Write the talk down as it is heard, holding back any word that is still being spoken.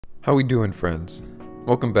How we doing, friends?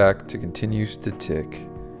 Welcome back to Continues to Tick.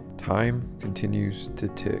 Time continues to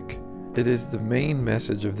tick. It is the main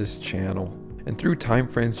message of this channel. And through time,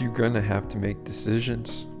 friends, you're gonna have to make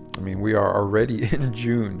decisions. We are already in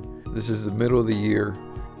June. This is the middle of the year.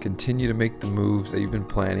 Continue to make the moves that you've been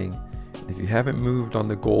planning. And if you haven't moved on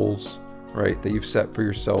the goals, right, that you've set for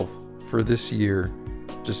yourself for this year,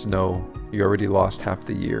 just know you already lost half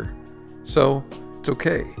the year. So it's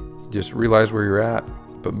okay. Just realize where you're at.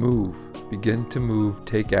 But move, begin to move,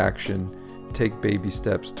 take action, take baby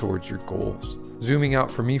steps towards your goals. Zooming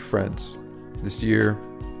out for me, friends, this year,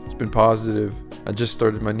 it's been positive. I just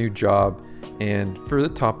started my new job, and for the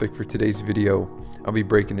topic for today's video, I'll be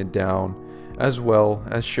breaking it down, as well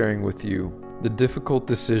as sharing with you the difficult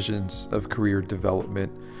decisions of career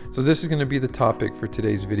development. So this is going to be the topic for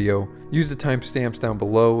today's video. Use the timestamps down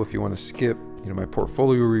below if you want to skip, my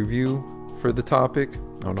portfolio review for the topic.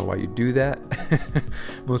 I don't know why you do that.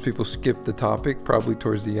 Most people skip the topic probably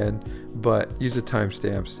towards the end, but use the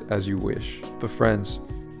timestamps as you wish. But friends,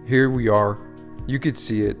 here we are. You could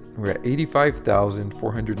see it. We're at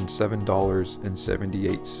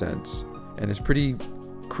 $85,407.78, and it's pretty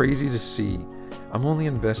crazy to see. I'm only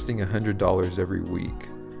investing $100 every week.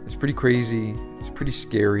 It's pretty crazy. It's pretty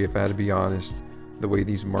scary, if I had to be honest, the way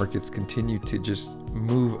these markets continue to just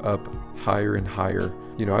move up higher and higher.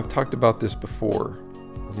 I've talked about this before.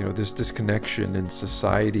 This disconnection in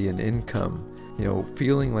society and income,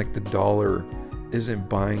 feeling like the dollar isn't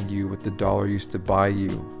buying you what the dollar used to buy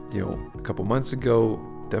you, a couple months ago,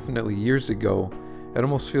 definitely years ago. It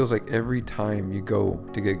almost feels like every time you go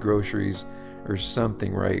to get groceries or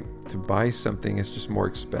something, right, to buy something, it's just more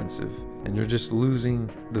expensive and you're just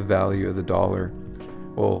losing the value of the dollar.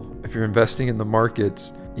 Well, if you're investing in the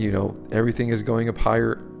markets, everything is going up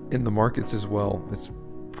higher in the markets as well. It's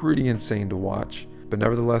pretty insane to watch. But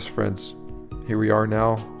nevertheless, friends, here we are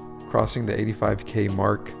now, crossing the 85K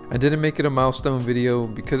mark. I didn't make it a milestone video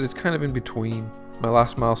because it's kind of in between. My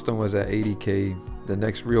last milestone was at 80K. The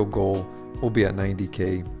next real goal will be at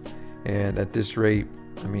 90K. And at this rate,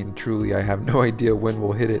 truly, I have no idea when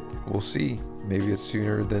we'll hit it. We'll see. Maybe it's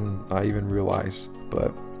sooner than I even realize.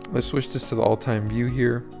 But let's switch this to the all-time view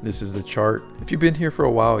here. This is the chart. If you've been here for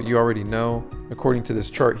a while, you already know. According to this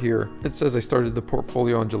chart here, it says I started the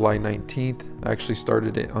portfolio on July 19th. I actually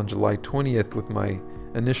started it on July 20th with my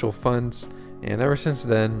initial funds. And ever since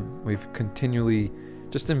then, we've continually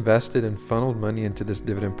just invested and funneled money into this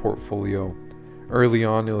dividend portfolio. Early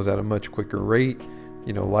on, it was at a much quicker rate.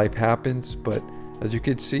 Life happens, but as you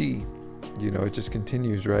could see, it just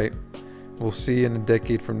continues, right? We'll see in a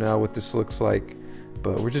decade from now what this looks like.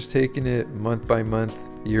 But we're just taking it month by month,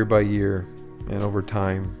 year by year, and over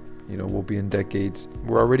time, we'll be in decades.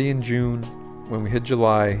 We're already in June. When we hit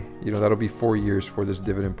July, that'll be 4 years for this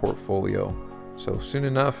dividend portfolio. So soon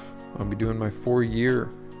enough, I'll be doing my 4-year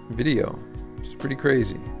video, which is pretty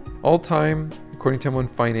crazy. All time, according to M1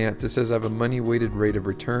 Finance, it says I have a money weighted rate of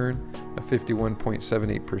return of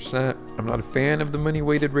 51.78%. I'm not a fan of the money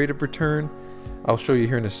weighted rate of return. I'll show you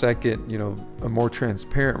here in a second, a more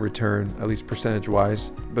transparent return, at least percentage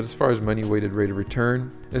wise. But as far as money weighted rate of return,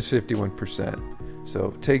 it's 51%.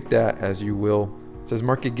 So take that as you will. It says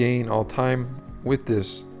market gain all time with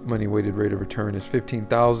this money weighted rate of return is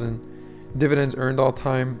 15,000. Dividends earned all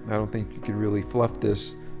time. I don't think you could really fluff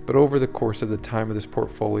this, but over the course of the time of this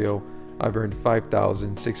portfolio, I've earned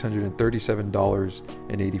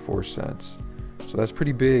 $5,637.84. So that's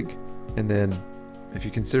pretty big. And then if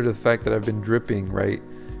you consider the fact that I've been dripping, right,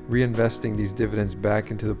 reinvesting these dividends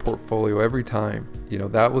back into the portfolio every time,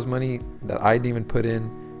 that was money that I didn't even put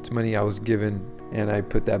in. It's money I was given, and I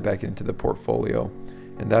put that back into the portfolio.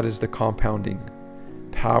 And that is the compounding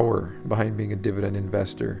power behind being a dividend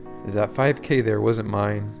investor. Is that 5K there wasn't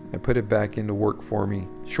mine. I put it back into work for me.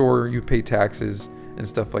 Sure, you pay taxes and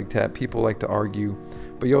stuff like that. People like to argue,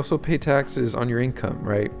 but you also pay taxes on your income,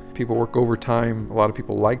 right? People work overtime. A lot of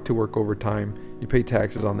people like to work overtime. You pay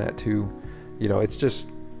taxes on that too. It's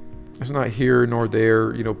not here nor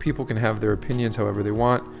there. People can have their opinions however they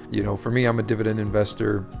want. For me, I'm a dividend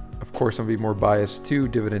investor. Of course, I'm gonna be more biased to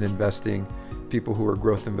dividend investing. People who are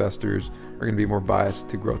growth investors are gonna be more biased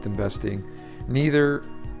to growth investing. Neither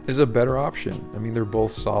is a better option. They're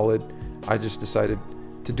both solid. I just decided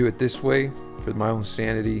to do it this way for my own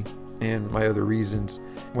sanity and my other reasons.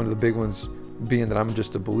 One of the big ones being that I'm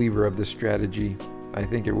just a believer of this strategy. I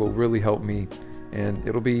think it will really help me, and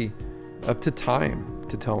it'll be up to time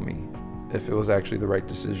to tell me if it was actually the right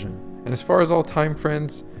decision. And as far as all time,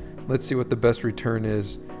 friends, let's see what the best return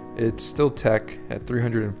is. It's still tech at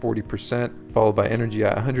 340%, followed by energy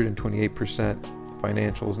at 128%,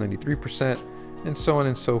 financials 93%, and so on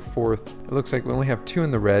and so forth. It looks like we only have 2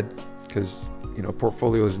 in the red because, you know,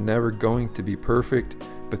 portfolio is never going to be perfect,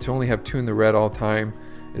 but to only have 2 in the red all time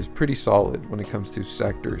is pretty solid when it comes to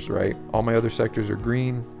sectors, right? All my other sectors are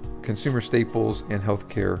green. Consumer staples and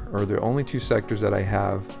healthcare are the only 2 sectors that I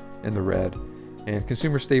have in the red. And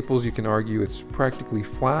consumer staples, you can argue it's practically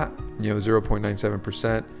flat, you know,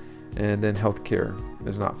 0.97%. And then healthcare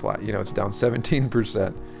is not flat, you know, it's down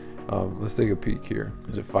 17%. Let's take a peek here.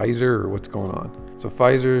 Is it Pfizer or what's going on? So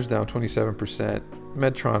Pfizer is down 27%,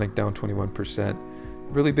 Medtronic down 21%.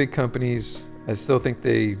 Really big companies. I still think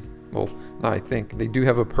they, well, not I think, they do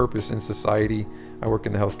have a purpose in society. I work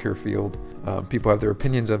in the healthcare field. People have their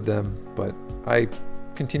opinions of them, but I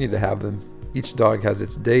continue to have them. Each dog has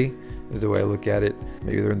its day, is the way I look at it.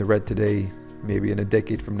 Maybe they're in the red today. Maybe in a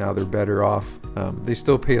decade from now, they're better off. They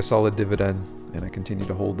still pay a solid dividend, and I continue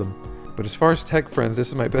to hold them. But as far as tech friends, this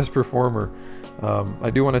is my best performer.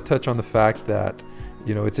 I do want to touch on the fact that,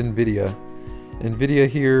 you know, it's NVIDIA. NVIDIA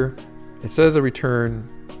here, it says a return.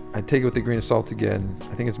 I take it with a grain of salt again.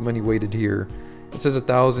 I think it's money weighted here. It says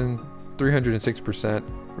 1,306%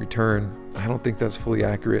 return. I don't think that's fully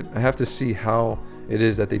accurate. I have to see how it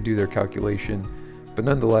is that they do their calculation. But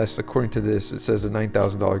nonetheless, according to this, it says a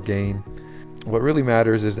 $9,000 gain. What really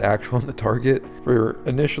matters is the actual and the target. For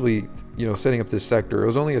initially, you know, setting up this sector, it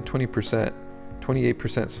was only a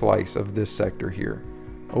 28% slice of this sector here.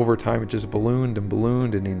 Over time, it just ballooned and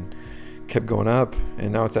ballooned and then kept going up,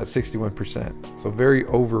 and now it's at 61%. So very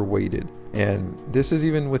overweighted. And this is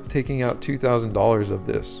even with taking out $2,000 of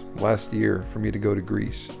this last year for me to go to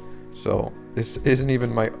Greece. So this isn't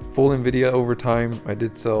even my full NVIDIA over time. I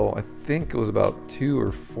did sell, I think it was about 2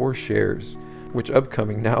 or 4 shares, which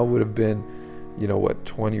upcoming now would have been, you know what,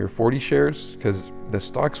 20 or 40 shares, because the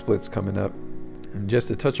stock split's coming up. And just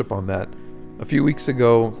to touch up on that, a few weeks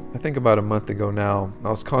ago, I think about a month ago now, I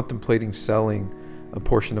was contemplating selling a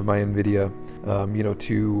portion of my NVIDIA, you know,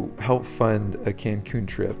 to help fund a Cancun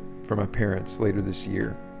trip for my parents later this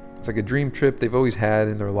year. It's like a dream trip they've always had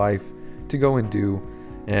in their life to go and do.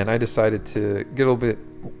 And I decided to get a little bit,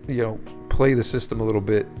 you know, play the system a little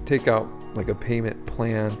bit, take out like a payment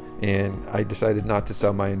plan, and I decided not to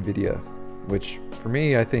sell my NVIDIA, which for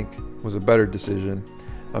me, I think was a better decision.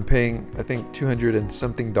 I'm paying, I think, $200 and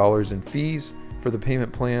something in fees for the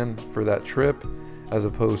payment plan for that trip, as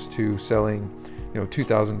opposed to selling, you know,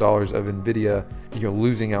 $2,000 of NVIDIA, you know,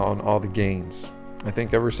 losing out on all the gains. I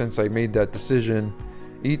think ever since I made that decision,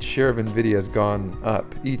 each share of NVIDIA has gone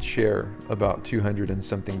up, each share about $200 and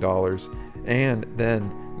something. And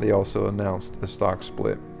then they also announced a stock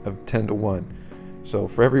split of 10-to-1. So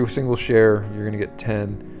for every single share, you're going to get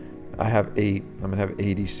 10. I have 8. I'm going to have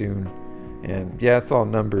 80 soon. And yeah, it's all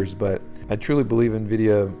numbers, but I truly believe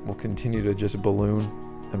NVIDIA will continue to just balloon.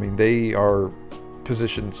 I mean, they are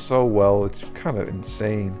positioned so well, it's kind of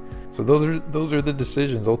insane. So those are the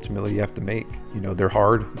decisions ultimately you have to make. You know, they're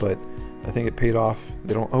hard, but I think it paid off.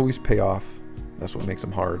 They don't always pay off. That's what makes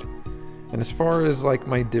them hard. And as far as like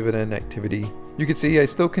my dividend activity, you can see I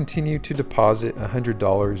still continue to deposit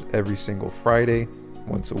 $100 every single Friday,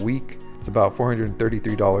 once a week. It's about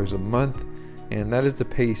 $433 a month, and that is the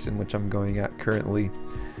pace in which I'm going at currently.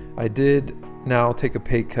 I did now take a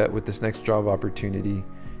pay cut with this next job opportunity,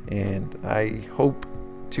 and I hope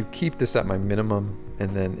to keep this at my minimum,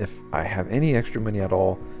 and then if I have any extra money at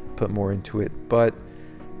all, put more into it. But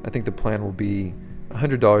I think the plan will be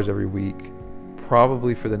 $100 every week,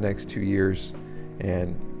 probably for the next 2 years,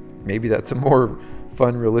 and maybe that's a more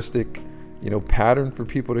fun, realistic, you know, pattern for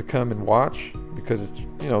people to come and watch, because it's,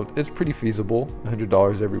 you know, it's pretty feasible.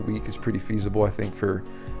 $100 every week is pretty feasible, I think, for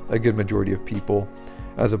a good majority of people,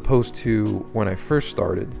 as opposed to when I first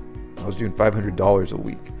started, I was doing $500 a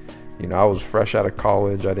week. You know, I was fresh out of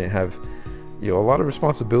college. I didn't have, you know, a lot of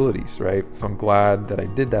responsibilities, right? So I'm glad that I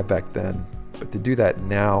did that back then. But to do that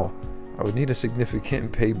now, I would need a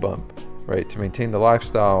significant pay bump, right? To maintain the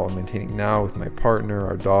lifestyle I'm maintaining now with my partner,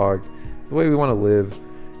 our dog, the way we want to live,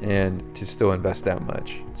 and to still invest that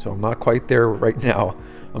much. So I'm not quite there right now.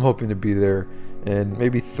 I'm hoping to be there in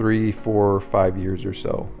maybe 3, 4, 5 years or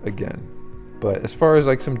so again. But as far as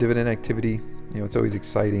like some dividend activity, you know, it's always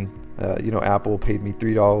exciting. You know, Apple paid me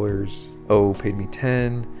 $3, O paid me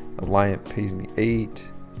 10, Alliant pays me 8,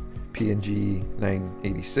 P&G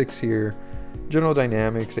 986 here, General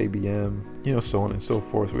Dynamics, ABM, you know, so on and so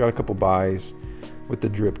forth. We got a couple buys with the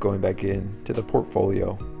drip going back in to the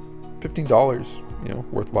portfolio. $15, you know,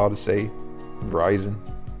 worthwhile to say. Verizon.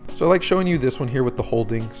 So I like showing you this one here with the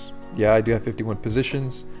holdings. Yeah, I do have 51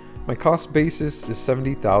 positions. My cost basis is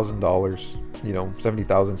 $70,000, you know,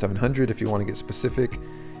 $70,700 if you want to get specific.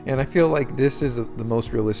 And I feel like this is the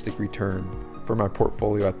most realistic return for my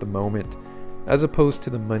portfolio at the moment. as opposed to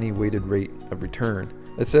the money weighted rate of return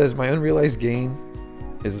that says my unrealized gain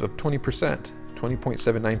is of 20%,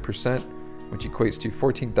 20.79%, which equates to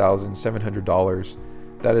 $14,700.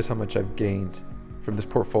 That is how much I've gained from this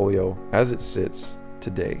portfolio as it sits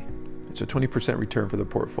today. It's a 20% return for the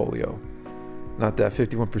portfolio, not that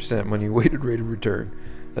 51% money weighted rate of return.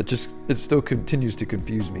 It still continues to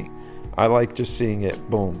confuse me. I like just seeing it,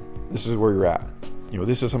 boom, this is where you're at.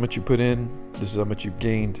 This is how much you put in, this is how much you've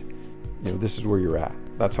gained, this is where you're at.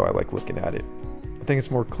 That's how I like looking at it. I think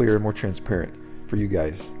it's more clear and more transparent for you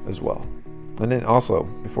guys as well. And then also,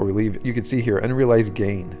 before we leave, you can see here, unrealized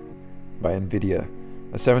gain by NVIDIA,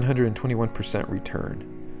 a 721% return.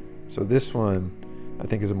 So this one, I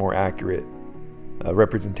think, is a more accurate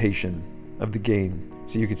representation of the gain.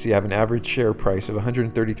 So you can see I have an average share price of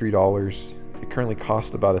 $133. It currently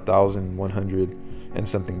costs about $1,100 and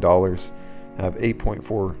something dollars. I have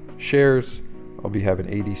 8.4 shares. I'll be having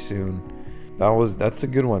 80 soon. That's a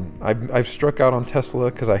good one. I've struck out on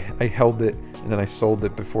Tesla because I held it and then I sold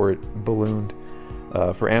it before it ballooned.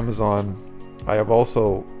 For Amazon, I have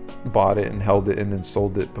also bought it and held it and then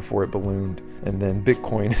sold it before it ballooned. And then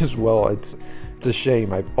Bitcoin as well. It's a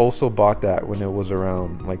shame. I've also bought that when it was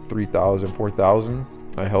around like 3,000, 4,000.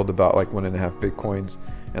 I held about like 1.5 Bitcoins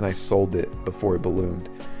and I sold it before it ballooned.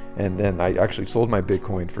 And then I actually sold my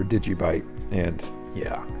Bitcoin for Digibyte, and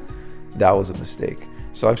yeah, that was a mistake.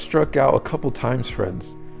 So I've struck out a couple times,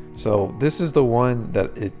 friends. So this is the one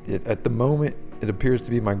that at the moment, it appears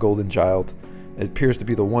to be my golden child. It appears to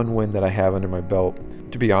be the one win that I have under my belt.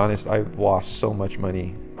 To be honest, I've lost so much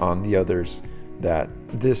money on the others that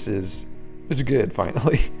it's good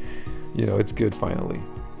finally. It's good finally.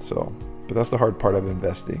 So, but that's the hard part of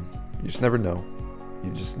investing. You just never know.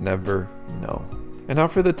 You just never know. And now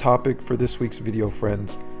for the topic for this week's video,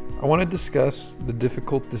 friends. I want to discuss the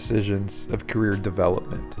difficult decisions of career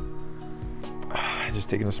development. Just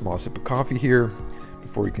taking a small sip of coffee here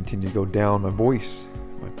before we continue to go down. My voice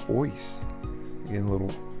getting a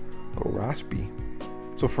little raspy.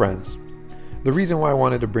 So friends, the reason why I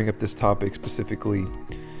wanted to bring up this topic specifically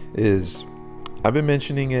is I've been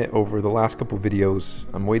mentioning it over the last couple videos.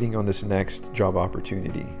 I'm waiting on this next job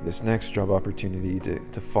opportunity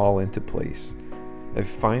to fall into place. It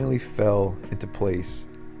finally fell into place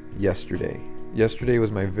yesterday. Yesterday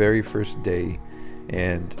was my very first day,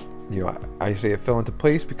 and I say it fell into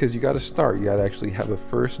place because you got to start. You got to actually have a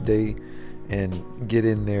first day and get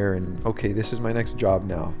in there and, okay, this is my next job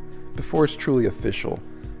now, before it's truly official,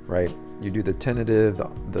 right? You do the tentative,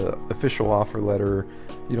 the official offer letter,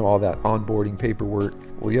 all that onboarding paperwork.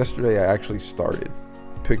 Well, yesterday I actually started,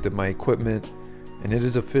 picked up my equipment, and it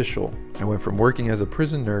is official. I went from working as a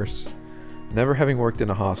prison nurse, never having worked in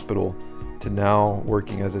a hospital, to now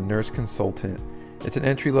working as a nurse consultant. It's an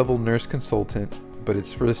entry-level nurse consultant, but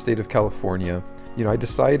it's for the state of California. I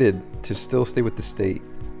decided to still stay with the state.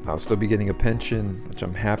 I'll still be getting a pension, which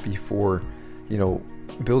I'm happy for,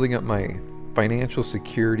 building up my financial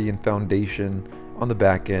security and foundation on the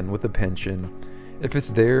back end with a pension. If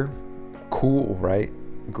it's there, cool, right?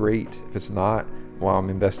 Great. If it's not, well, I'm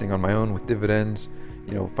investing on my own with dividends,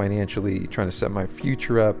 financially trying to set my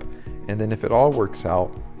future up. And then if it all works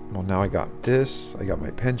out, well, now I got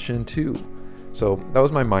my pension too. So that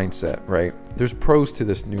was my mindset, right? There's pros to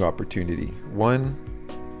this new opportunity. One,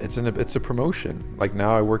 it's a promotion. Like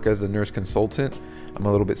now I work as a nurse consultant. I'm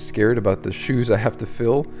a little bit scared about the shoes I have to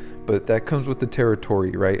fill, but that comes with the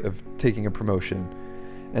territory, right, of taking a promotion.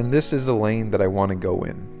 And this is a lane that I want to go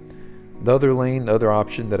in. The other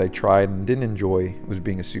option that I tried and didn't enjoy was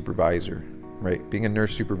being a supervisor, right? Being a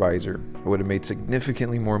nurse supervisor. I would have made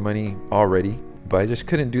significantly more money already, but I just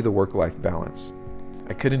couldn't do the work-life balance.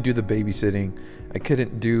 I couldn't do the babysitting. I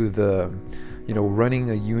couldn't do the, running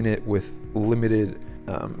a unit with limited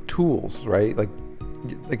tools, right? Like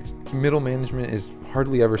middle management is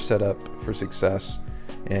hardly ever set up for success,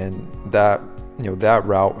 and that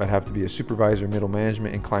route, I'd have to be a supervisor, middle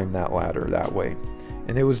management, and climb that ladder that way,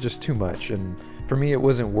 and it was just too much. And for me, it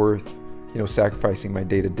wasn't worth sacrificing my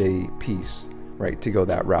day-to-day piece, right, to go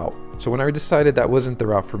that route. So when I decided that wasn't the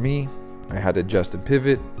route for me, I had to adjust and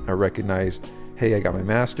pivot. I recognized, hey, I got my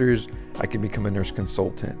master's, I can become a nurse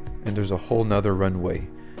consultant, and there's a whole nother runway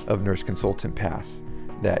of nurse consultant paths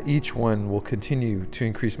that each one will continue to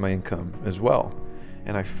increase my income as well.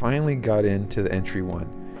 And I finally got into the entry one,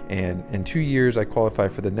 and in 2 years I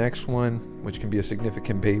qualified for the next one, which can be a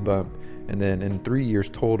significant pay bump. And then in 3 years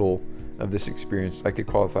total of this experience, I could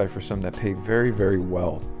qualify for some that pay very, very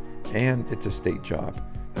well, and it's a state job.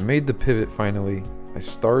 I made the pivot finally. I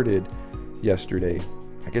started yesterday.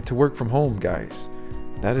 I get to work from home, guys.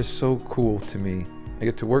 That is so cool to me. I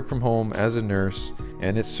get to work from home as a nurse,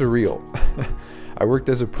 and it's surreal. I worked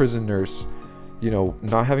as a prison nurse,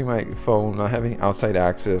 not having my phone, not having outside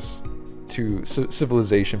access to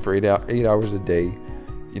civilization for 8 hours a day.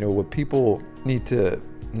 What people need to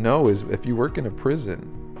know is if you work in a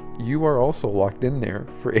prison, you are also locked in there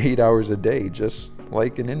for 8 hours a day, just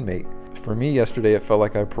like an inmate. For me yesterday, it felt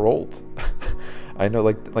like I paroled. I know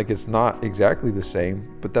like it's not exactly the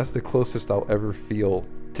same, but that's the closest I'll ever feel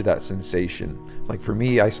to that sensation. Like for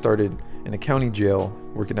me, I started in a county jail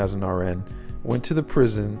working as an RN, went to the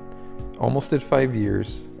prison, almost did 5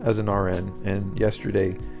 years as an RN, and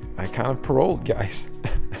yesterday I kind of paroled, guys.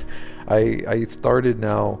 I started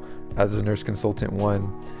now as a nurse consultant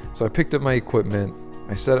 1, so I picked up my equipment,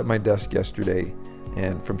 I set up my desk yesterday,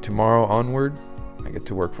 and from tomorrow onward, I get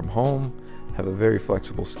to work from home, have a very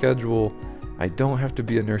flexible schedule. I don't have to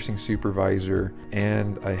be a nursing supervisor,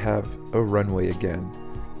 and I have a runway again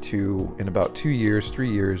to, in about 2 years,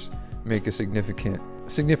 3 years, make a significant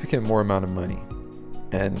more amount of money.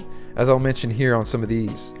 And as I'll mention here on some of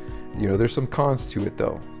these, there's some cons to it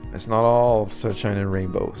though. It's not all sunshine and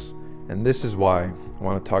rainbows. And this is why I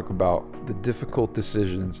want to talk about the difficult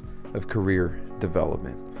decisions of career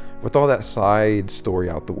development. With all that side story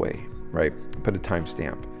out the way, right? Put a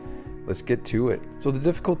timestamp. Let's get to it. So the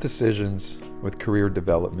difficult decisions with career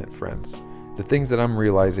development, friends, the things that I'm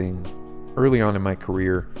realizing early on in my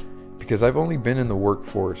career, because I've only been in the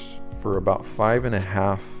workforce for about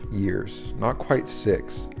 5.5 years, not quite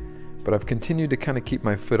 6, but I've continued to kind of keep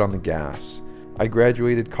my foot on the gas. I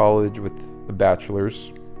graduated college with a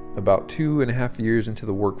bachelor's. About 2.5 years into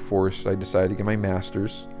the workforce, I decided to get my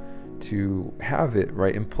master's to have it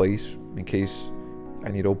right in place in case I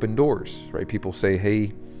need open doors, right? People say,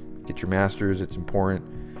 hey, get your master's, it's important,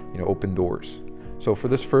 open doors. So for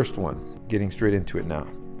this first one, getting straight into it now,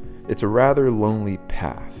 it's a rather lonely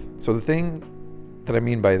path. So the thing that I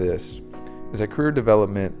mean by this is that career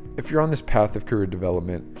development, if you're on this path of career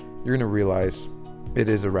development, you're gonna realize it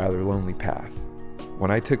is a rather lonely path.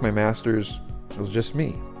 When I took my master's, it was just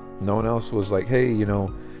me. No one else was like, hey,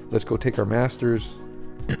 let's go take our master's.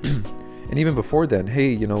 And even before then,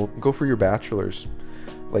 hey, go for your bachelor's.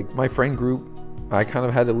 Like my friend group, I kind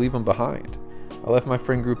of had to leave them behind. I left my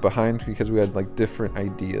friend group behind because we had like different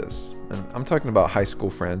ideas. And I'm talking about high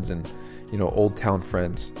school friends and, old town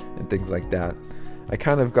friends and things like that. I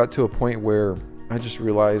kind of got to a point where I just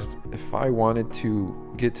realized if I wanted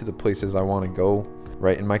to get to the places I want to go,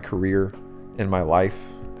 right, in my career, in my life,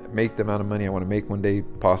 make the amount of money I want to make one day,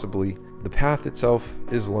 possibly, the path itself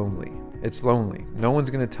is lonely. It's lonely. No one's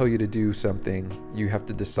going to tell you to do something. You have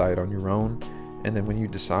to decide on your own. And then when you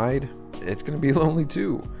decide, it's going to be lonely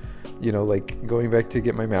too. Like going back to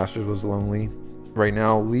get my master's was lonely. Right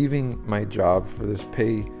now, leaving my job for this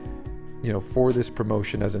pay, for this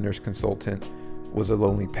promotion as a nurse consultant was a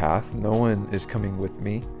lonely path. No one is coming with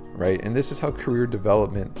me, right? And this is how career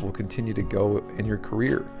development will continue to go in your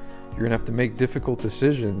career. You're going to have to make difficult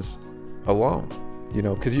decisions alone,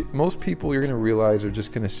 because most people you're going to realize are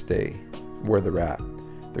just going to stay where they're at.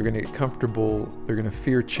 They're going to get comfortable. They're going to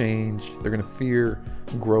fear change. They're going to fear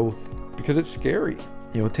growth because it's scary.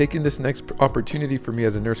 Taking this next opportunity for me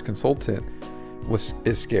as a nurse consultant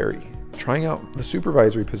is scary. Trying out the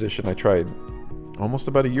supervisory position I tried almost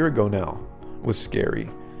about a year ago now was scary.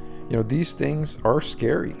 These things are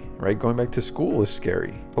scary, right? Going back to school is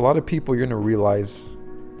scary. A lot of people you're going to realize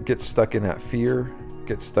get stuck in that fear,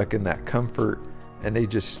 get stuck in that comfort, and they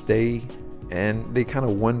just stay and they kind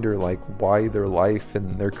of wonder like why their life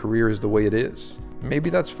and their career is the way it is. Maybe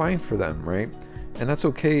that's fine for them, right? And that's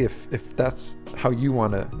okay if that's how you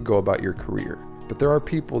want to go about your career. But there are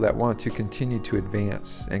people that want to continue to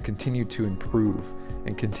advance and continue to improve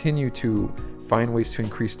and continue to find ways to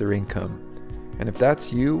increase their income. And if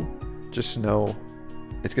that's you, just know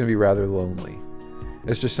it's going to be rather lonely.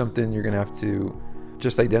 It's just something you're going to have to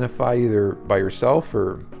just identify either by yourself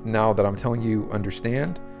or now that I'm telling you,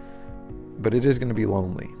 understand. But it is going to be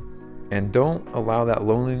lonely. And don't allow that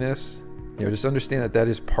loneliness, just understand that that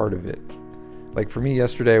is part of it. Like for me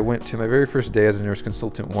yesterday, I went to my very first day as a nurse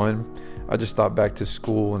consultant 1. I just thought back to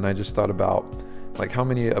school and I just thought about like how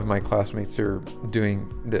many of my classmates are doing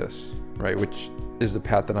this, right? Which is the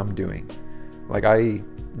path that I'm doing. Like I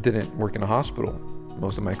didn't work in a hospital.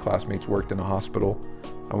 Most of my classmates worked in a hospital.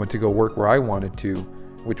 I went to go work where I wanted to,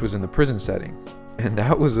 which was in the prison setting. And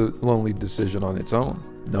that was a lonely decision on its own.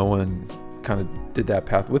 No one kind of did that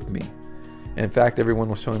path with me. And in fact, everyone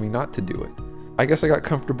was telling me not to do it. I guess I got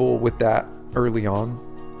comfortable with that early on,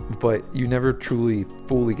 but you never truly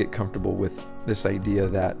fully get comfortable with this idea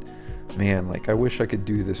that, man, like I wish I could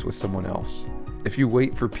do this with someone else. If you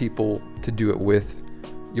wait for people to do it with,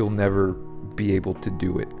 you'll never be able to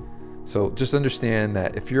do it. So just understand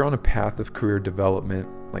that if you're on a path of career development,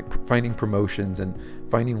 like finding promotions and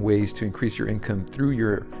finding ways to increase your income through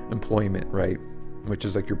your employment, right, which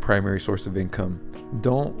is like your primary source of income,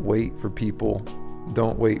 don't wait for people.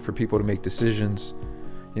 Don't wait for people to make decisions.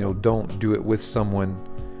 Don't do it with someone.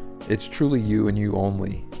 It's truly you and you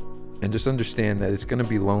only. And just understand that it's going to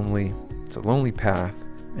be lonely. It's a lonely path,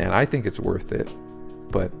 and I think it's worth it.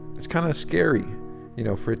 But it's kind of scary,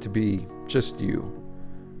 for it to be just you.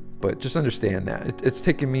 But just understand that. It's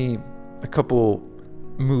taken me a couple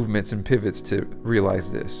movements and pivots to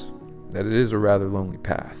realize this, that it is a rather lonely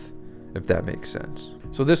path, if that makes sense.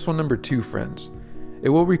 So this one, number 2, friends, it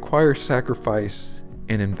will require sacrifice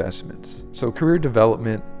and investments. So career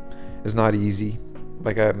development is not easy.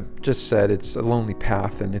 Like I just said, it's a lonely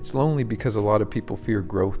path, and it's lonely because a lot of people fear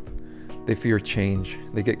growth. They fear change.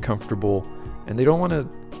 They get comfortable, and they don't want to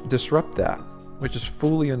disrupt that, which is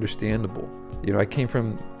fully understandable. I came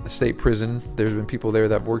from a state prison. There's been people there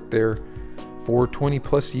that have worked there for 20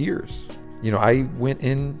 plus years. I went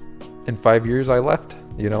in 5 years, I left,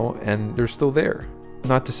 and they're still there.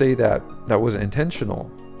 Not to say that that wasn't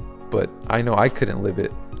intentional, but I know I couldn't live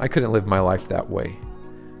it. I couldn't live my life that way.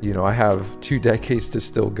 I have 2 decades to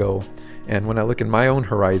still go. And when I look in my own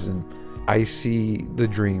horizon, I see the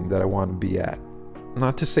dream that I want to be at.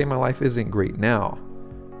 Not to say my life isn't great now,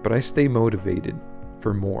 but I stay motivated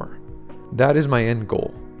for more. That is my end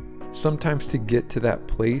goal. Sometimes to get to that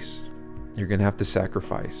place, you're going to have to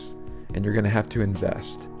sacrifice, and you're going to have to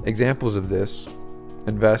invest. Examples of this: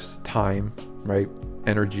 invest time, right?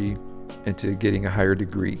 Energy into getting a higher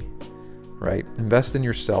degree, right? Invest in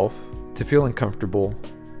yourself to feel uncomfortable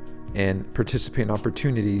and participate in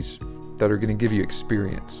opportunities that are going to give you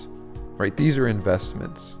experience, right? These are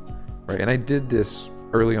investments, right? And I did this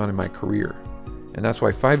early on in my career. And that's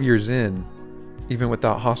why 5 years in, even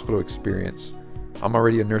without hospital experience, I'm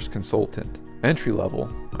already a nurse consultant. Entry level,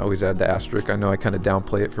 I always add the asterisk. I know I kind of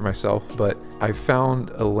downplay it for myself, but I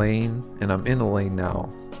found a lane, and I'm in a lane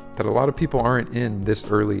now that a lot of people aren't in this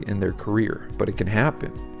early in their career, but it can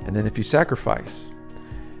happen. And then if you sacrifice,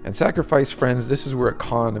 friends, this is where a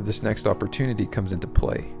con of this next opportunity comes into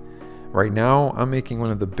play. Right now, I'm making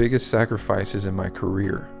one of the biggest sacrifices in my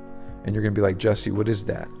career. And you're going to be like, Jesse, what is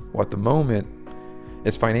that? Well, at the moment,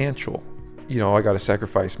 it's financial. I got to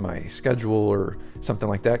sacrifice my schedule or something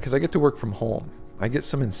like that because I get to work from home. I get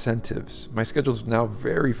some incentives. My schedule is now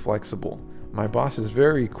very flexible. My boss is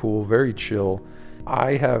very cool, very chill.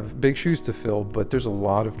 I have big shoes to fill, but there's a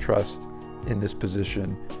lot of trust in this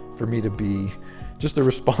position for me to be just a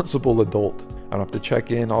responsible adult. I don't have to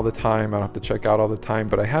check in all the time. I don't have to check out all the time,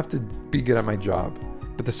 but I have to be good at my job.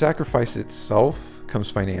 But the sacrifice itself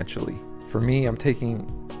comes financially. For me, I'm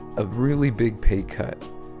taking a really big pay cut,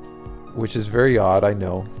 which is very odd, I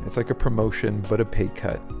know. It's like a promotion, but a pay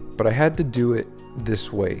cut. But I had to do it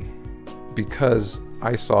this way because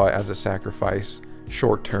I saw it as a sacrifice,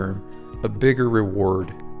 short term, a bigger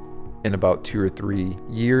reward in about 2 or 3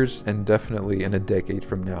 years, and definitely in a decade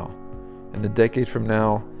from now. In a decade from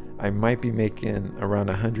now, I might be making around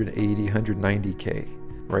 180, 190K.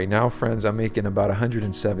 Right now, friends, I'm making about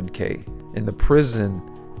 107K. In the prison,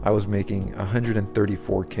 I was making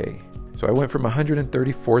 134K. So I went from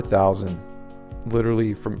 134,000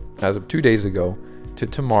 literally from as of 2 days ago to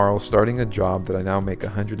tomorrow, starting a job that I now make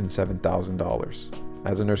 $107,000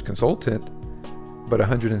 as a nurse consultant, but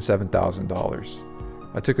 $107,000.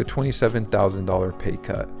 I took a $27,000 pay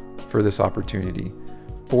cut for this opportunity,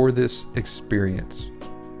 for this experience.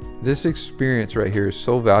 This experience right here is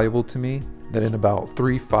so valuable to me that in about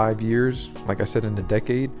 3-5 years, like I said, in a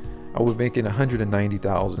decade, I would be making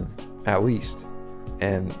 190,000 at least.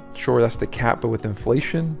 And sure, that's the cap, but with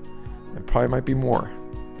inflation, it probably might be more.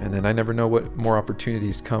 And then I never know what more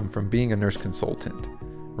opportunities come from being a nurse consultant,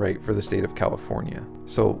 right, for the state of California.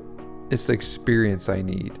 So it's the experience I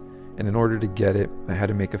need. And in order to get it, I had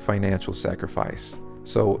to make a financial sacrifice.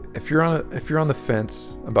 So if you're on the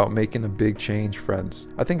fence about making a big change, friends,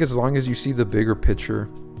 I think as long as you see the bigger picture,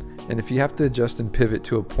 and if you have to adjust and pivot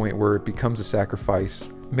to a point where it becomes a sacrifice,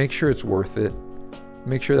 make sure it's worth it.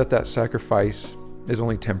 Make sure that sacrifice is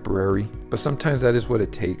only temporary, but sometimes that is what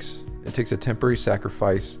it takes. It takes a temporary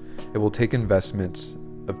sacrifice. It will take investments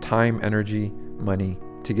of time, energy, money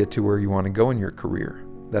to get to where you want to go in your career.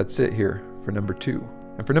 That's it here for number 2.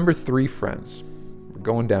 And for number 3, friends, we're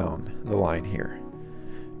going down the line here.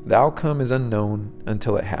 The outcome is unknown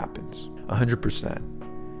until it happens, 100%.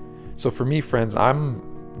 So for me, friends, I'm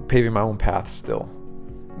paving my own path still.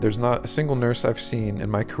 There's not a single nurse I've seen in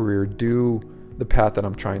my career do the path that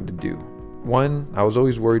I'm trying to do. One, I was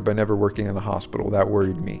always worried by never working in a hospital. That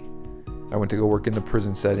worried me. I went to go work in the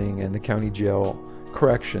prison setting and the county jail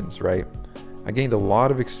corrections, right? I gained a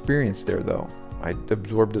lot of experience there though. I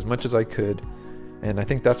absorbed as much as I could, and I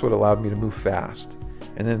think that's what allowed me to move fast.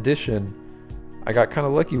 And in addition, I got kind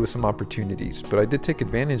of lucky with some opportunities, but I did take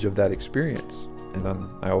advantage of that experience. And then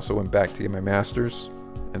I also went back to get my master's.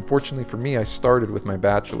 And fortunately for me, I started with my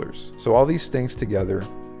bachelor's. So all these things together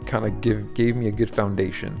kind of gave me a good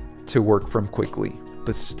foundation to work from quickly.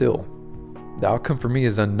 But still, the outcome for me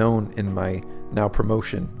is unknown in my now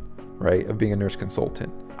promotion, right, of being a nurse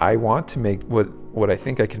consultant. I want to make what I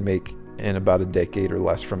think I can make in about a decade or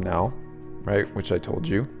less from now, right, which I told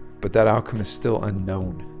you. But that outcome is still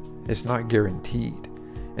unknown. It's not guaranteed.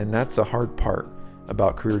 And that's the hard part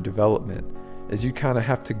about career development, is you kind of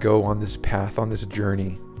have to go on this path, on this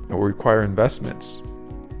journey. It will require investments.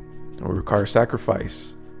 It will require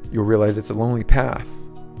sacrifice. You'll realize it's a lonely path.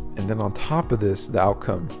 And then on top of this, the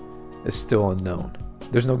outcome is still unknown.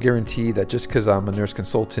 There's no guarantee that just because I'm a nurse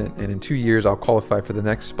consultant and in 2 years I'll qualify for the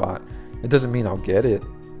next spot, it doesn't mean I'll get it.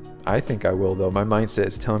 I think I will though. My mindset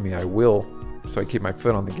is telling me I will, so I keep my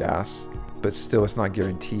foot on the gas, but still it's not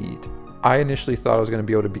guaranteed. I initially thought I was going to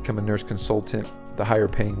be able to become a nurse consultant, the higher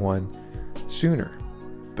paying one, sooner,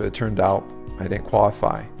 but it turned out I didn't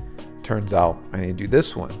qualify. Turns out I need to do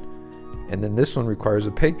this one, and then this one requires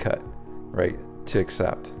a pay cut, right, to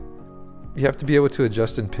accept. You have to be able to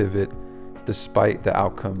adjust and pivot despite the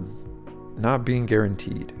outcome not being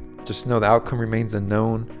guaranteed. Just know the outcome remains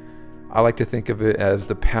unknown. I like to think of it as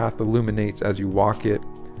the path illuminates as you walk it.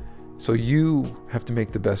 So you have to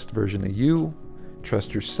make the best version of you,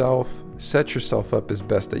 trust yourself, set yourself up as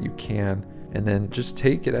best that you can, and then just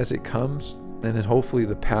take it as it comes, and then hopefully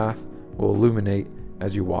the path will illuminate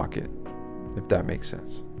as you walk it, if that makes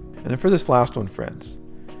sense. And then for this last one, friends,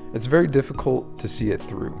 it's very difficult to see it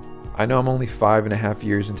through. I know I'm only 5.5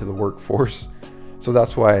 years into the workforce, so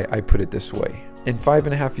that's why I put it this way. In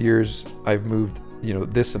 5.5 years, I've moved,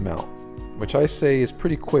 this amount, which I say is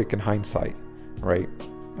pretty quick in hindsight, right?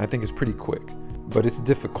 I think it's pretty quick, but it's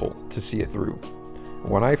difficult to see it through.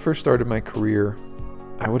 When I first started my career,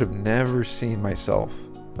 I would have never seen myself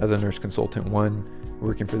as a nurse consultant,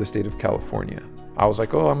 working for the state of California. I was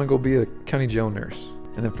like, oh, I'm gonna go be a county jail nurse.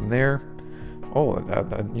 And then from there,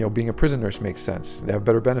 being a prison nurse makes sense. They have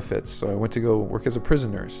better benefits. So I went to go work as a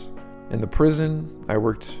prison nurse. In the prison, I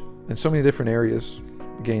worked in so many different areas,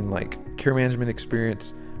 gained like care management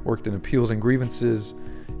experience, worked in appeals and grievances,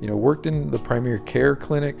 worked in the primary care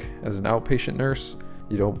clinic as an outpatient nurse,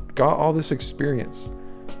 got all this experience.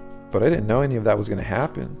 But I didn't know any of that was going to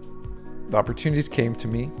happen. The opportunities came to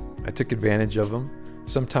me. I took advantage of them.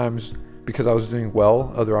 Sometimes because I was doing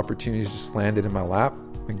well, other opportunities just landed in my lap.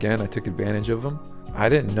 Again, I took advantage of them. I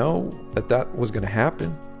didn't know that was going to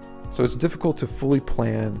happen. So it's difficult to fully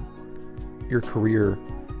plan your career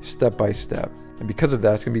step by step. And because of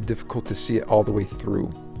that, it's going to be difficult to see it all the way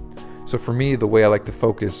through. So for me, the way I like to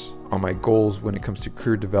focus on my goals when it comes to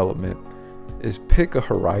career development is pick a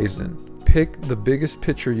horizon. Pick the biggest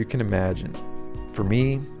picture you can imagine. For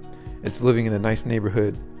me, it's living in a nice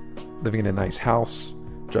neighborhood, living in a nice house,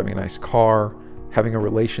 driving a nice car, having a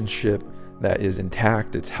relationship that is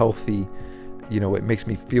intact, it's healthy. It makes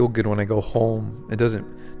me feel good when I go home. It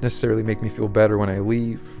doesn't necessarily make me feel better when I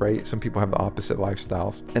leave, right? Some people have the opposite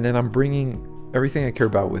lifestyles. And then I'm bringing everything I care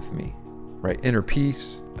about with me, right? Inner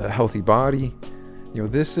peace, a healthy body.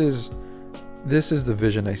 This is the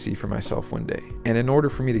vision I see for myself one day. And in order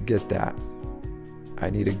for me to get that, I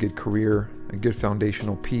need a good career, a good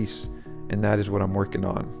foundational piece, and that is what I'm working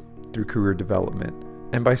on through career development.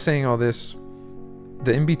 And by saying all this,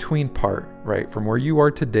 the in-between part, right, from where you are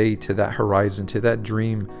today to that horizon, to that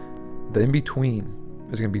dream, the in-between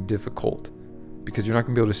is going to be difficult because you're not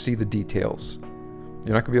going to be able to see the details.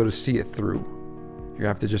 You're not going to be able to see it through. You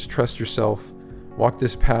have to just trust yourself, walk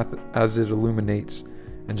this path as it illuminates,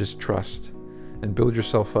 and just trust and build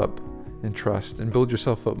yourself up and trust and build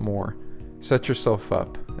yourself up more. Set yourself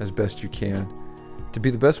up as best you can to be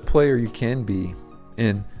the best player you can be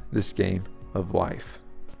in this game of life.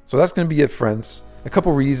 So that's going to be it, friends. A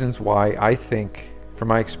couple reasons why I think, from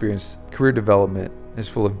my experience, career development is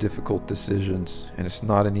full of difficult decisions and it's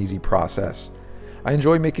not an easy process. I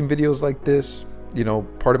enjoy making videos like this.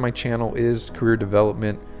 Part of my channel is career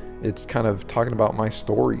development. It's kind of talking about my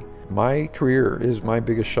story. My career is my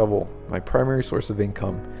biggest shovel, my primary source of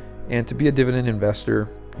income. And to be a dividend investor,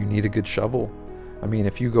 you need a good shovel. I mean,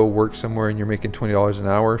 if you go work somewhere and you're making $20 an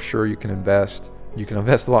hour, sure, you can invest. You can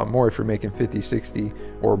invest a lot more if you're making 50, 60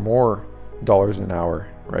 or more dollars an hour,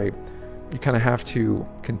 right? You kind of have to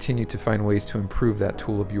continue to find ways to improve that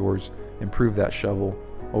tool of yours, improve that shovel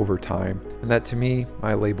over time. And that, to me,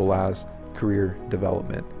 I label as career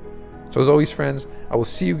development. So as always, friends, I will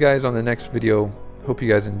see you guys on the next video. Hope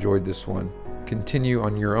you guys enjoyed this one. Continue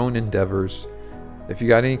on your own endeavors. If you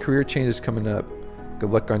got any career changes coming up,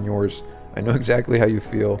 good luck on yours. I know exactly how you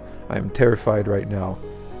feel. I am terrified right now,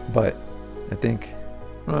 but I think,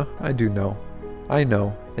 well, I do know. I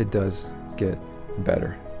know it does get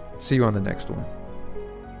better. See you on the next one.